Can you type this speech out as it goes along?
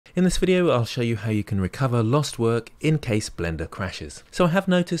In this video I'll show you how you can recover lost work in case Blender crashes. So I have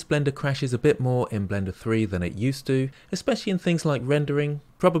noticed Blender crashes a bit more in Blender 3 than it used to, especially in things like rendering,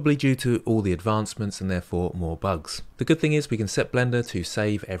 probably due to all the advancements and therefore more bugs. The good thing is we can set Blender to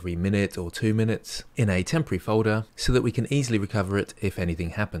save every minute or 2 minutes in a temporary folder so that we can easily recover it if anything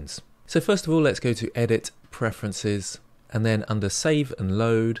happens. So first of all, let's go to Edit, Preferences, and then under Save and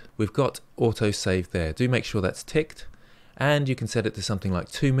Load, we've got AutoSave there. Do make sure that's ticked. And you can set it to something like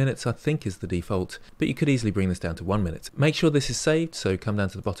 2 minutes, I think is the default, but you could easily bring this down to 1 minute. Make sure this is saved, so come down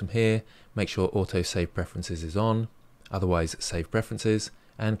to the bottom here, make sure Auto Save Preferences is on, otherwise Save Preferences,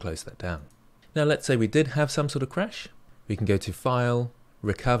 and close that down. Now let's say we did have some sort of crash. We can go to File,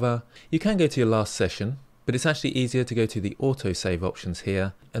 Recover. You can go to your last session, but it's actually easier to go to the Auto Save options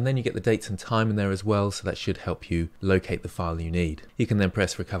here, and then you get the dates and time in there as well, so that should help you locate the file you need. You can then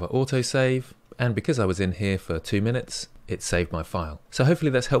press Recover Auto Save, and because I was in here for 2 minutes, it saved my file. So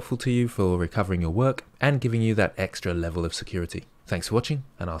hopefully that's helpful to you for recovering your work and giving you that extra level of security. Thanks for watching,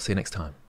 and I'll see you next time.